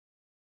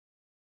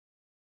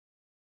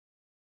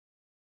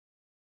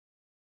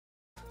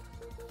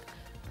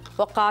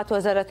وقعت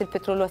وزارة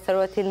البترول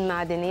والثروة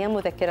المعدنية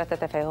مذكرة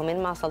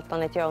تفاهم مع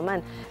سلطنة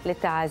عمان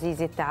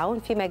لتعزيز التعاون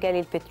في مجال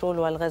البترول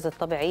والغاز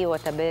الطبيعي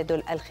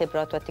وتبادل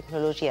الخبرات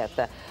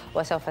والتكنولوجيات.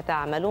 وسوف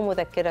تعمل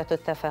مذكرة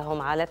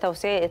التفاهم على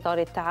توسيع إطار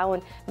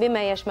التعاون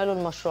بما يشمل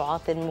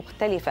المشروعات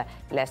المختلفة،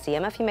 لا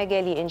سيما في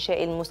مجال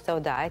إنشاء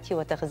المستودعات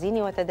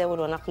وتخزين وتداول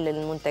ونقل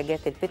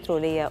المنتجات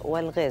البترولية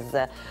والغاز،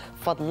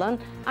 فضلا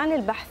عن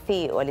البحث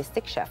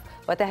والاستكشاف.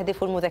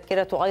 وتهدف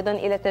المذكرة أيضا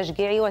إلى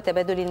تشجيع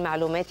وتبادل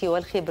المعلومات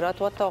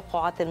والخبرات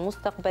والتوقعات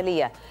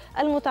المستقبلية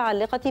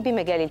المتعلقة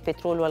بمجال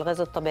البترول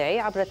والغاز الطبيعي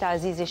عبر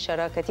تعزيز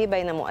الشراكة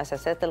بين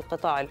مؤسسات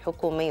القطاع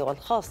الحكومي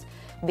والخاص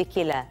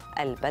بكلا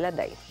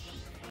البلدين.